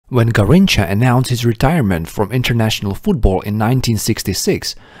When Garrincha announced his retirement from international football in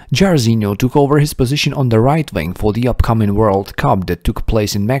 1966, Jairzinho took over his position on the right wing for the upcoming World Cup that took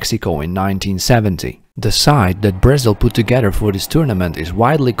place in Mexico in 1970. The side that Brazil put together for this tournament is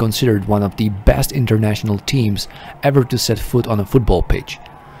widely considered one of the best international teams ever to set foot on a football pitch.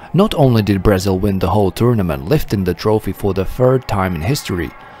 Not only did Brazil win the whole tournament, lifting the trophy for the third time in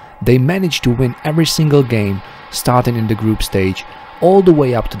history, they managed to win every single game, starting in the group stage, all the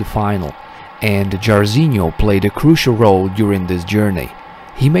way up to the final, and Jairzinho played a crucial role during this journey.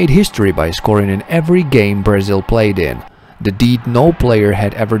 He made history by scoring in every game Brazil played in, the deed no player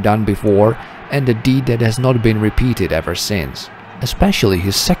had ever done before and the deed that has not been repeated ever since. Especially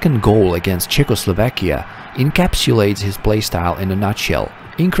his second goal against Czechoslovakia encapsulates his playstyle in a nutshell.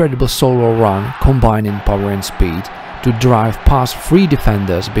 Incredible solo run combining power and speed to drive past three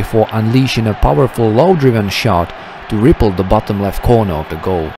defenders before unleashing a powerful low-driven shot to ripple the bottom left corner of the goal.